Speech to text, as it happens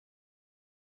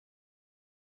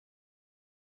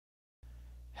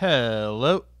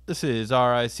Hello, this is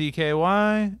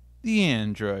RICKY, the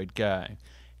Android guy.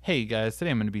 Hey guys, today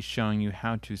I'm going to be showing you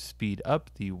how to speed up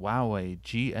the Huawei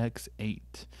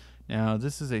GX8. Now,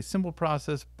 this is a simple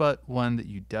process, but one that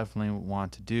you definitely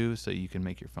want to do so you can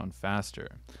make your phone faster.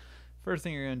 First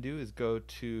thing you're going to do is go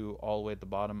to all the way at the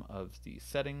bottom of the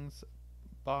settings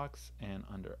box, and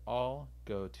under all,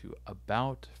 go to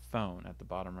About Phone at the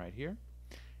bottom right here.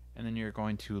 And then you're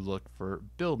going to look for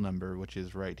build number, which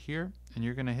is right here, and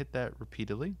you're going to hit that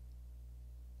repeatedly.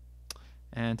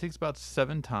 And it takes about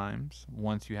 7 times.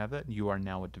 Once you have that, you are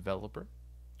now a developer.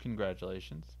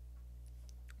 Congratulations.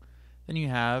 Then you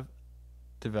have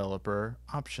developer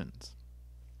options.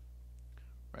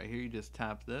 Right here, you just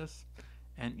tap this,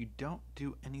 and you don't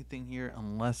do anything here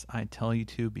unless I tell you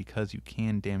to, because you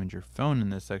can damage your phone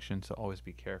in this section, so always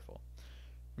be careful.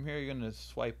 From here, you're going to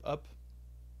swipe up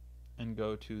and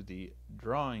go to the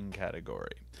drawing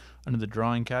category. Under the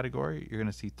drawing category, you're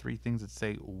going to see 3 things that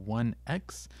say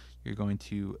 1x. You're going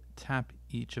to tap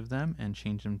each of them and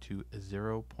change them to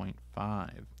 0.5.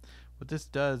 What this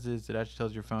does is it actually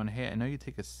tells your phone, hey, I know you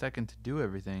take a second to do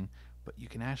everything, but you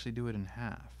can actually do it in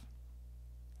half.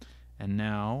 And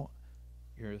now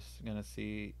you're going to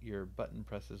see your button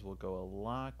presses will go a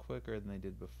lot quicker than they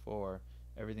did before.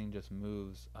 Everything just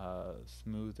moves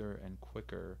smoother and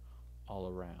quicker all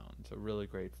around. So really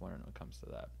great for when it comes to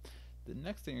that. The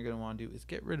next thing you're going to want to do is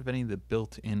get rid of any of the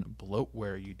built-in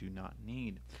bloatware you do not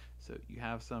need. So you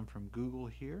have some from Google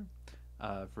here.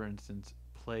 For instance,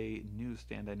 Play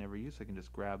Newsstand I never use, so I can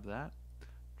just grab that,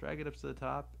 drag it up to the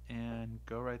top, and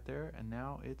go right there, and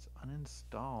now it's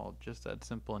uninstalled. Just that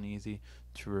simple and easy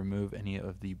to remove any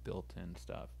of the built-in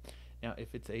stuff. Now,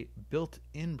 if it's a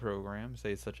built-in program,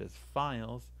 say such as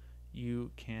Files,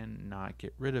 you cannot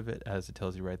get rid of it, as it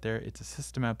tells you right there. It's a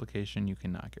system application, you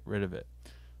cannot get rid of it.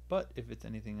 But if it's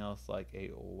anything else like a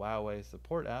Huawei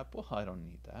support app, well, I don't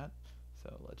need that.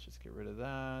 So let's just get rid of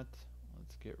that.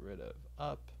 Let's get rid of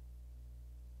Up.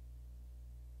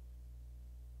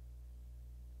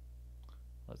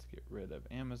 Let's get rid of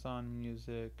Amazon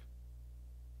Music.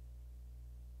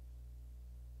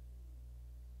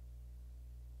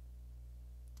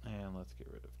 And let's get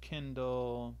rid of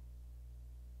Kindle.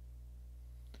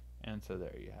 And so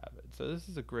there you have it. So this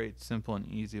is a great, simple, and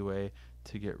easy way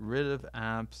to get rid of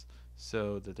apps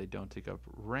so that they don't take up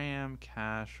RAM,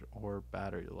 cache, or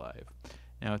battery life.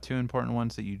 Now, 2 important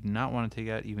ones that you do not want to take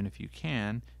out, even if you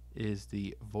can, is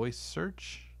the voice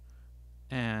search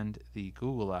and the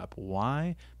Google app.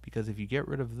 Why? Because if you get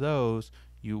rid of those,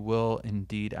 you will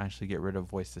indeed actually get rid of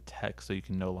voice to text, so you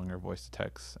can no longer voice to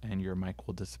text, and your mic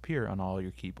will disappear on all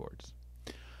your keyboards.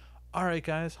 Alright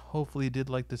guys, hopefully you did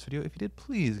like this video. If you did,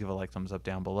 please give a like, thumbs up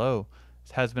down below.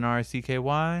 This has been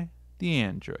RICKY, the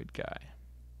Android guy.